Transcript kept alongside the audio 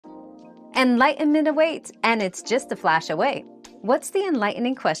Enlightenment awaits, and it's just a flash away. What's the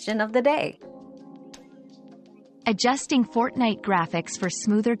enlightening question of the day? Adjusting Fortnite graphics for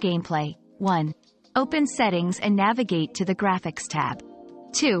smoother gameplay. 1. Open Settings and navigate to the Graphics tab.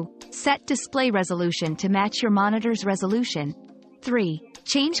 2. Set display resolution to match your monitor's resolution. 3.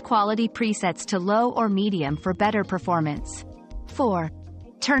 Change quality presets to low or medium for better performance. 4.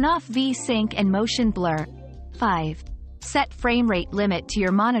 Turn off V-Sync and motion blur. 5. Set frame rate limit to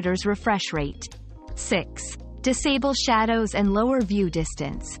your monitor's refresh rate. 6. Disable shadows and lower view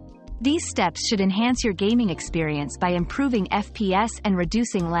distance. These steps should enhance your gaming experience by improving FPS and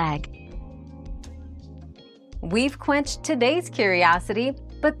reducing lag. We've quenched today's curiosity,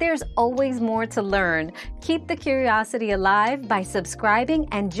 but there's always more to learn. Keep the curiosity alive by subscribing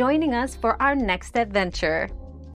and joining us for our next adventure.